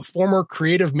former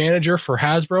creative manager for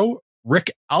Hasbro,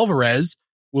 Rick Alvarez,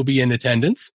 will be in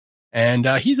attendance, and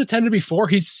he's attended before.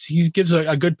 He gives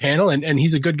a good panel, and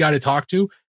he's a good guy to talk to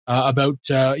about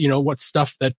what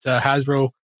stuff that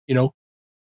Hasbro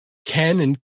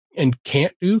can and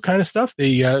can't do, kind of stuff.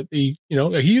 He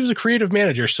was a creative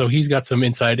manager, so he's got some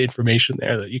inside information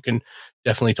there that you can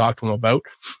definitely talk to him about.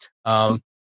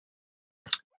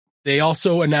 They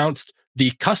also announced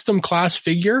the custom class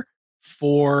figure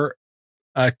for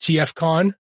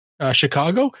TFCon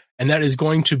Chicago, and that is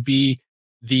going to be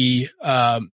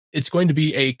it's going to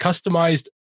be a customized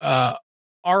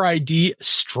RID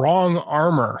strong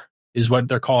armor is what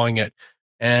they're calling it.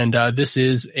 And this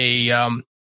is a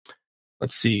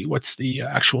let's see, what's the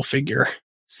actual figure?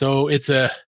 So it's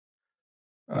it's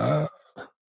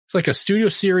like a Studio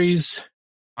Series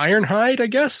Ironhide, I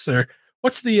guess, or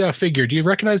what's the figure? Do you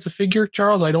recognize the figure,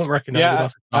 Charles? I don't recognize it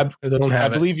off the top because I don't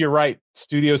have it. I believe you're right.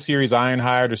 Studio Series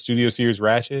Ironhide or Studio Series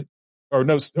Ratchet, or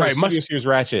no, right? Series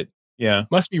Ratchet. Yeah,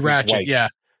 must be Ratchet.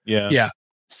 Yeah.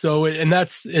 So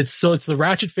it's the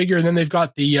Ratchet figure, and then they've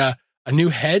got the a new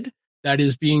head that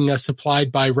is being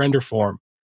supplied by Renderform,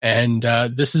 and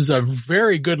this is a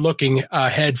very good looking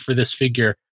head for this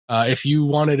figure. If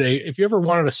you ever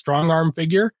wanted a strong arm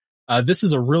figure, this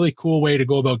is a really cool way to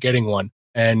go about getting one.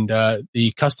 And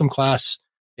the custom class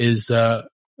is it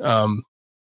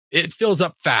fills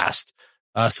up fast.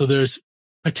 So there's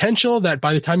potential that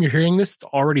by the time you're hearing this, it's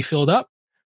already filled up.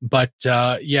 But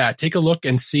take a look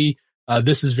and see.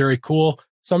 This is very cool.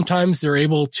 Sometimes they're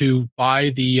able to buy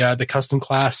the custom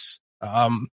class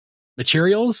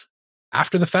materials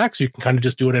after the fact, so you can kind of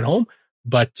just do it at home.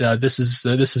 But this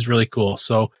is really cool.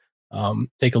 So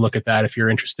take a look at that if you're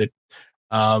interested.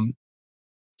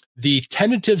 The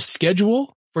tentative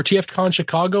schedule for TFCon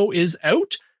Chicago is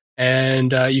out,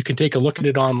 and you can take a look at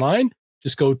it online.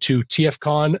 Just go to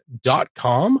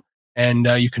tfcon.com, and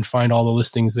you can find all the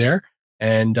listings there.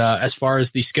 And as far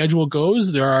as the schedule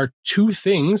goes, there are two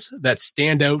things that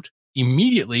stand out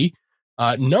immediately.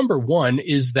 Number one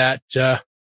is that the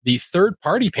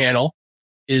third-party panel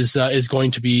is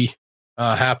going to be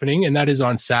happening, and that is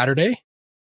on Saturday.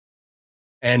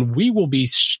 And we will be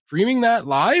streaming that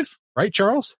live, right,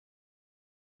 Charles?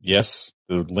 Yes,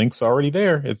 the link's already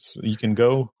there. You can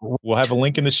go. We'll have a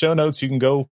link in the show notes. You can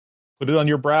go put it on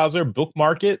your browser,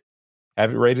 bookmark it,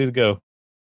 have it ready to go.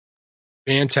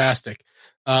 Fantastic.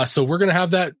 So we're going to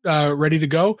have that ready to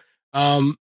go.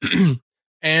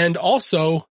 And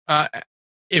also,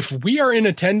 if we are in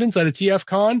attendance at a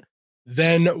TFCon,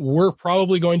 then we're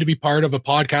probably going to be part of a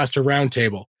podcaster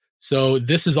roundtable. So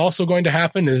this is also going to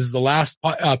happen. This is the last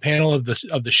panel of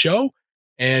the show,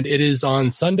 and it is on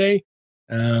Sunday.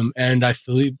 And I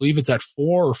believe it's at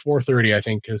 4 or 4:30, I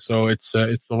think. So it's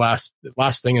the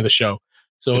last thing of the show.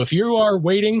 So if you are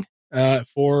waiting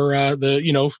for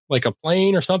like a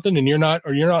plane or something, and you're not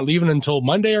leaving until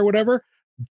Monday or whatever,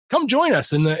 come join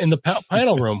us in the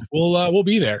panel room. We'll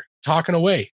be there talking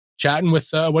away, chatting with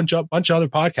a bunch of other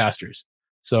podcasters.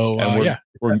 So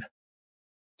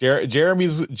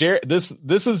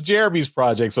this is Jeremy's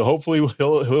project, so hopefully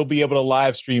he'll be able to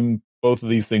live stream both of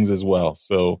these things as well.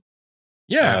 So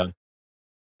and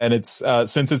it's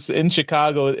since it's in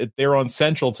Chicago, they're on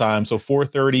Central Time, so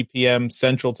 4:30 p.m.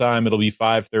 Central Time. It'll be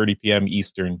 5:30 p.m.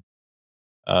 Eastern,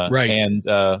 right, and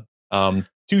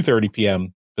 2:30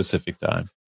 p.m. Pacific Time.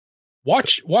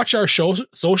 Watch our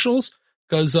socials,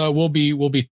 because we'll be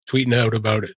tweeting out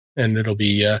about it, and we'll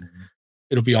be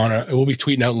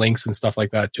tweeting out links and stuff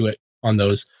like that to it on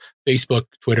those Facebook,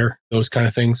 Twitter, those kind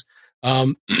of things.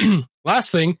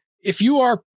 Last thing, if you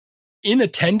are in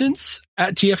attendance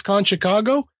at TFCon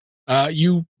Chicago,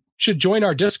 you should join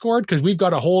our Discord, because we've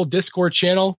got a whole Discord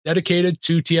channel dedicated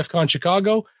to TFCon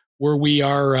Chicago, where we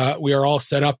are all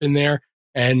set up in there,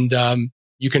 and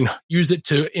you can use it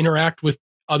to interact with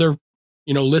other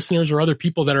listeners or other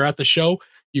people that are at the show.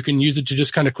 You can use it to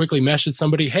just kind of quickly message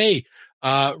somebody, hey,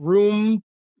 room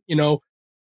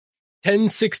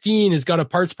 1016 has got a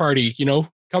parts party, come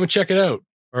and check it out.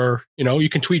 Or you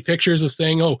can tweet pictures of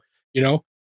saying,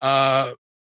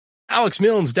 Alex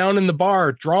Milne's down in the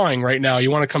bar drawing right now,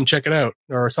 you want to come check it out,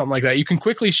 or something like that. You can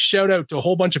quickly shout out to a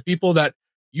whole bunch of people that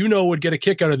would get a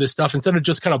kick out of this stuff, instead of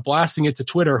just kind of blasting it to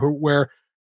Twitter, where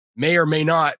may or may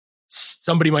not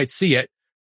somebody might see it.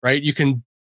 Right, you can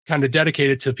kind of dedicate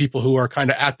it to people who are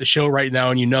kind of at the show right now,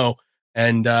 and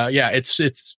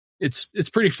it's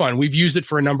pretty fun. We've used it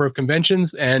for a number of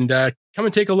conventions, and come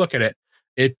and take a look at it.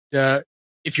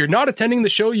 If you're not attending the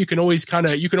show, you can always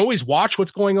watch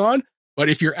what's going on. But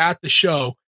if you're at the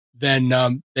show, then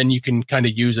you can kind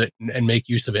of use it and make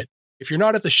use of it. If you're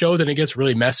not at the show, then it gets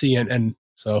really messy, and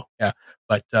so yeah.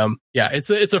 But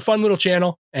it's a fun little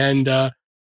channel, and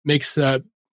makes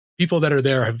people that are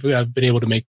there have been able to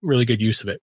make really good use of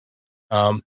it.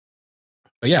 But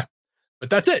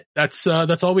that's it. That's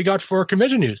all we got for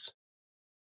convention news.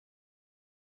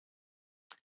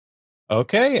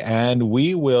 Okay, and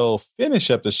we will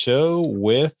finish up the show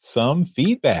with some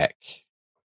feedback.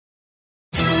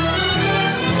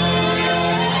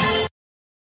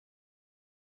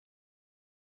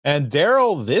 And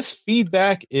Daryl, this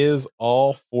feedback is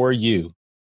all for you.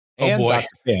 And boy. Dr.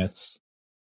 Pants.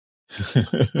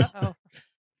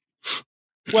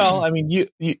 Well, I mean, you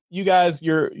guys,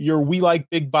 your We Like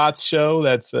Big Bots show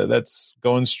that's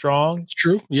going strong. It's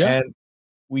true, yeah. And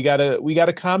we got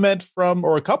a comment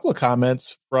or a couple of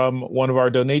comments from one of our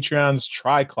Donatreons,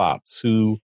 Triclops,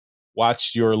 who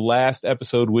watched your last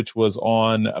episode, which was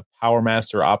on Power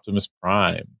Master Optimus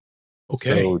Prime.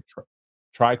 Okay. So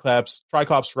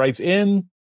Triclops writes in,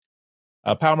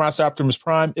 Power Master Optimus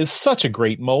Prime is such a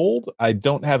great mold. I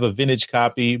don't have a vintage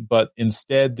copy, but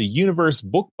instead the Universe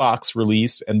book box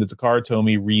release and the Takara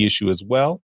Tomy reissue as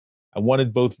well. I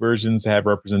wanted both versions to have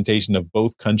representation of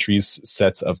both countries'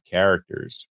 sets of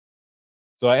characters.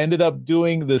 So I ended up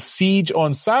doing the Siege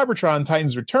on Cybertron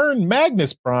Titan's Return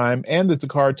Magnus Prime and the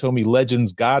Takara Tomy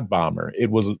Legends God Bomber. It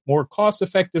was more cost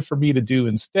effective for me to do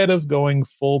instead of going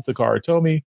full Takara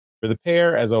Tomy for the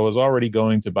pair, as I was already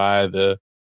going to buy the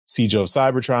Siege of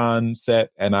Cybertron set,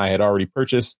 and I had already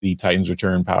purchased the Titan's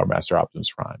Return Power Master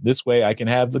Optimus Prime. This way I can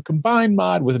have the combined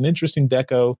mod with an interesting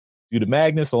deco due to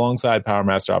Magnus alongside Power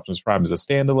Master Optimus Prime as a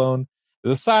standalone.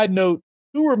 As a side note,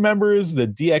 who remembers the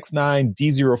DX9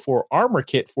 D04 armor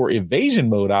kit for evasion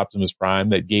mode Optimus Prime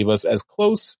that gave us as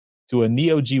close to a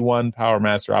Neo G1 Power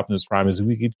Master Optimus Prime as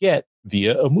we could get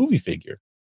via a movie figure?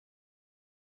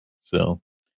 So,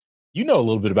 you know a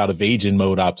little bit about evasion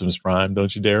mode Optimus Prime,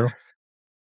 don't you, Daryl?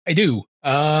 I do.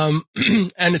 And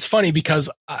it's funny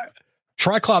because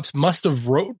Triclops must have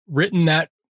written that,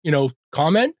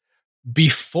 comment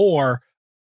before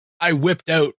I whipped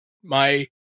out my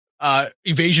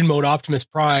evasion mode Optimus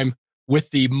Prime with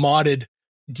the modded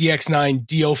DX9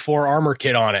 D04 armor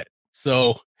kit on it.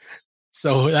 So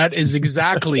that is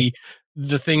exactly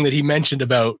the thing that he mentioned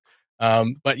about.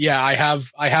 But yeah, I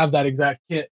have that exact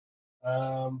kit.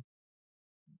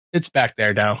 it's back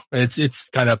there now. It's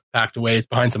kind of packed away. It's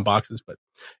behind some boxes, but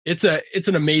it's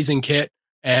an amazing kit.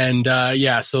 And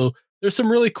so there's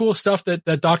some really cool stuff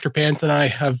that Dr. Pants and I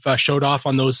have showed off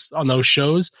on those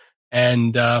shows.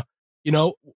 And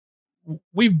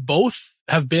we both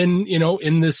have been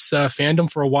in this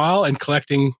fandom for a while and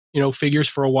collecting figures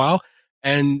for a while.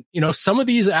 And some of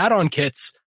these add-on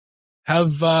kits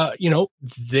have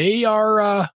they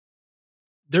are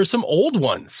there's some old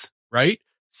ones, right?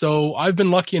 So I've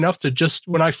been lucky enough to just,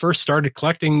 when I first started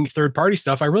collecting third-party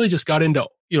stuff, I really just got into,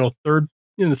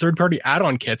 the third-party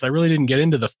add-on kits. I really didn't get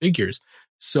into the figures.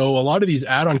 So a lot of these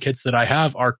add-on kits that I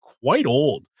have are quite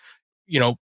old,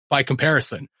 by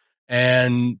comparison.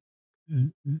 And,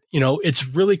 it's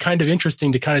really kind of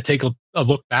interesting to kind of take a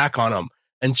look back on them.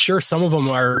 And sure, some of them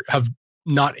have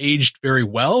not aged very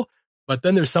well, but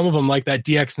then there's some of them like that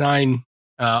DX9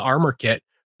 armor kit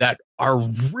that are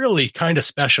really kind of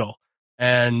special.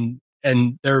 And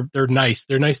they're nice.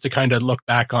 They're nice to kind of look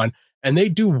back on, and they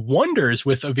do wonders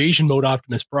with Evasion Mode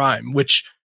Optimus Prime, which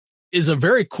is a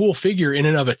very cool figure in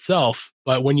and of itself.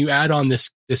 But when you add on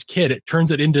this kit, it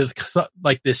turns it into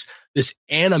like this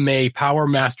anime Power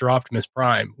Master Optimus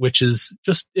Prime, which is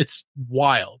just, it's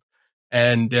wild.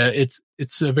 And it's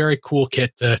a very cool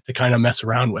kit to kind of mess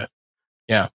around with.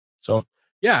 Yeah. So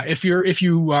yeah, if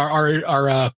you are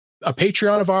a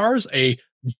Patreon of ours, a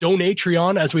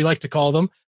Donatreon, as we like to call them,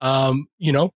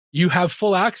 you have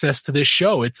full access to this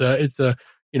show. It's a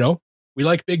we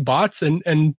like big bots,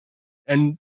 and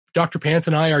Dr. Pants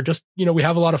and I are just, we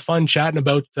have a lot of fun chatting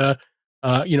about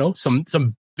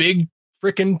some big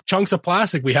freaking chunks of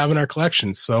plastic we have in our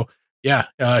collections. So yeah,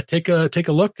 take a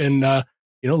look and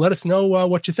let us know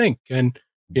what you think, and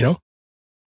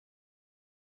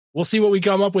we'll see what we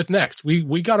come up with next.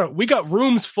 We got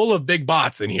rooms full of big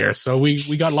bots in here, so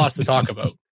we got lots to talk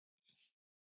about.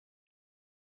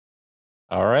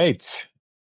 All right.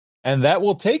 And that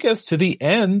will take us to the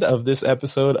end of this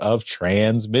episode of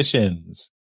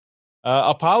Transmissions.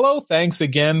 Apollo, thanks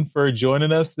again for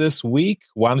joining us this week.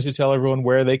 Why don't you tell everyone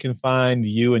where they can find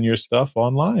you and your stuff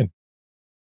online?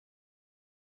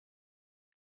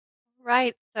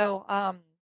 Right. So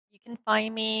you can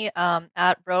find me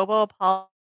at RoboApollo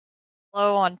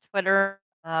on Twitter.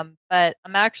 But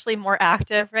I'm actually more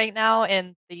active right now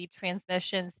in the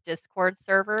Transmissions Discord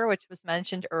server, which was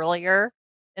mentioned earlier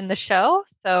in the show.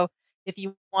 So if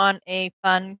you want a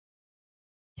fun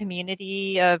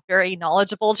community of very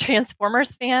knowledgeable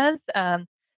Transformers fans,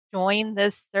 join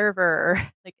this server.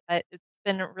 It's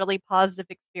been a really positive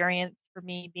experience for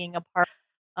me being a part.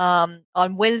 On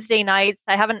Wednesday nights,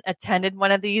 I haven't attended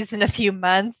one of these in a few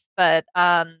months, but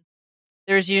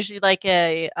there's usually like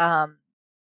a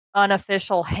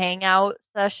unofficial hangout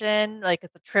session, like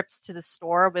it's a trips to the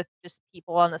store with just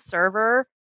people on the server.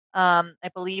 I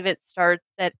believe it starts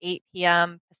at 8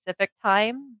 p.m. Pacific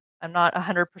time. I'm not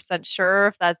 100% sure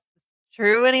if that's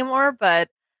true anymore, but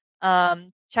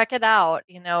check it out.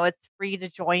 It's free to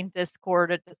join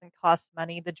Discord. It doesn't cost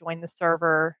money to join the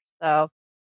server. So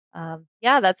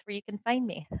that's where you can find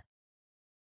me.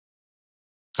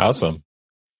 Awesome.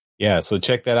 Yeah, so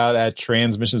check that out at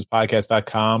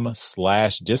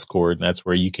transmissionspodcast.com/Discord. And that's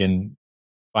where you can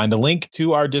find a link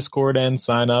to our Discord and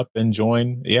sign up and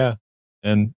join. Yeah,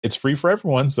 and it's free for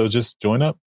everyone, so just join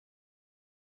up.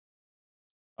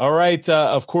 All right.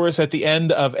 Of course, at the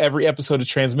end of every episode of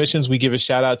Transmissions, we give a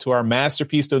shout out to our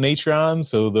Masterpiece Donatrons.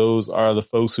 So those are the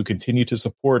folks who continue to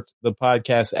support the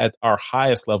podcast at our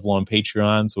highest level on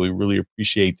Patreon. So we really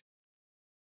appreciate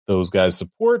those guys'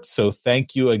 support. So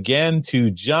thank you again to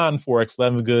John 4X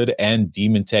Levengood and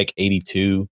Demon Tech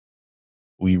 82.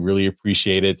 We really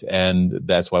appreciate it. And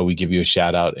that's why we give you a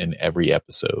shout out in every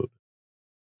episode.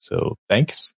 So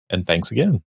thanks, and thanks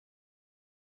again.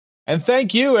 And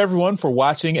thank you, everyone, for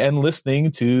watching and listening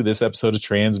to this episode of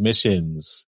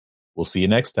Transmissions. We'll see you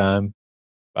next time.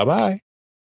 Bye-bye.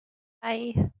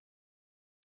 Bye.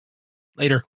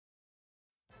 Later.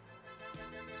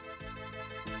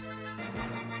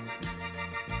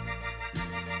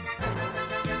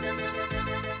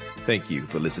 Thank you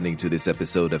for listening to this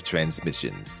episode of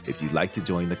Transmissions. If you'd like to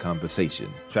join the conversation,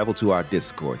 travel to our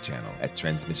Discord channel at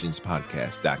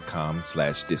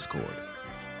transmissionspodcast.com/Discord.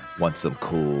 Want some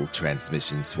cool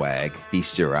transmission swag?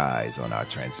 Feast your eyes on our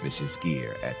transmissions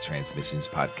gear at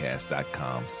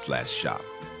transmissionspodcast.com/shop.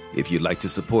 If you'd like to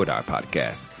support our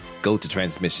podcast, go to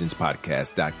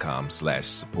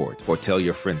transmissionspodcast.com/support or tell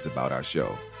your friends about our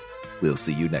show. We'll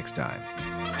see you next time.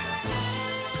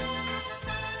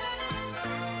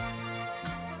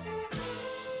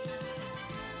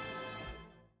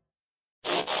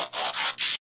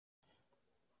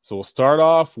 So we'll start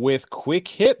off with quick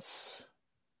hits.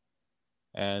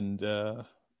 And all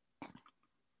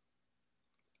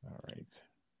right.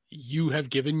 You have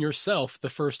given yourself the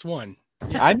first one.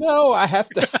 I know. I have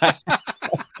to.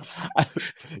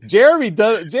 Jeremy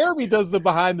does the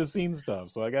behind the scenes stuff,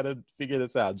 so I got to figure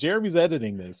this out. Jeremy's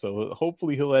editing this, so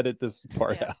hopefully he'll edit this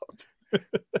part out.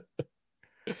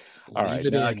 All right,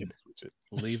 now I can switch it.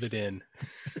 Leave it in.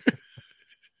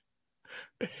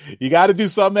 You got to do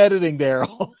some editing,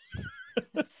 Daryl.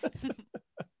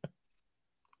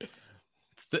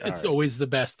 It's always the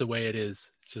best the way it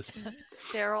is. It's just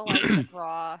Daryl likes it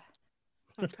raw.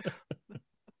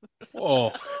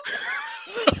 Oh.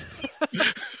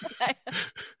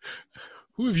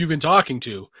 Who have you been talking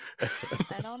to?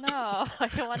 I don't know. I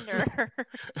wonder.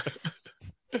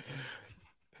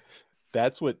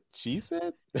 That's what she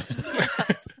said?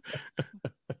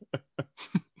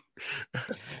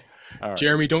 All right.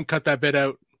 Jeremy, don't cut that bit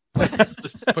out.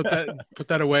 Just put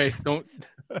that away. Don't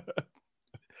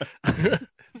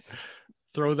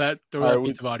throw that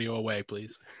piece of audio away,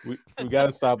 please. We got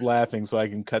to stop laughing so I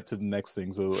can cut to the next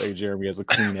thing so Jeremy has a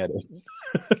clean edit.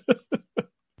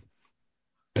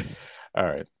 All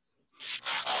right.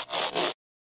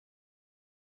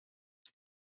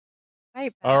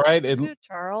 All right.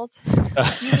 Charles.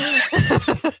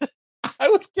 I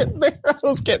was getting there.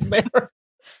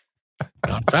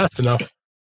 Not fast enough.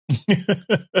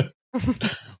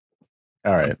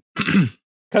 All right.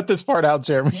 Cut this part out,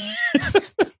 Jeremy.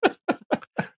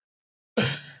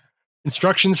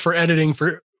 Instructions for editing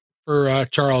for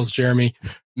Charles, Jeremy.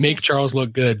 Make Charles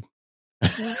look good.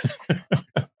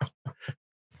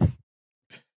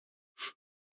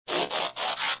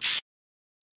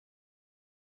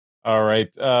 All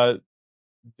right.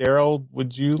 Daryl,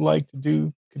 would you like to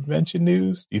do convention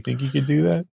news? Do you think you could do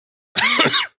that?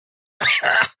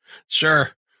 Sure.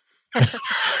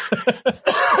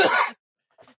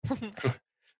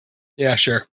 Yeah,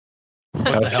 sure.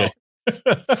 What the hell?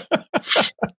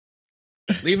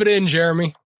 Leave it in,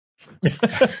 Jeremy.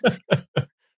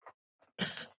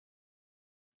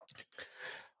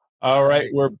 All right,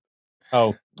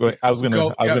 I was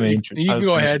gonna. You can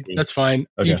go ahead. That's fine.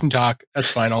 Okay. You can talk.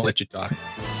 That's fine. I'll let you talk.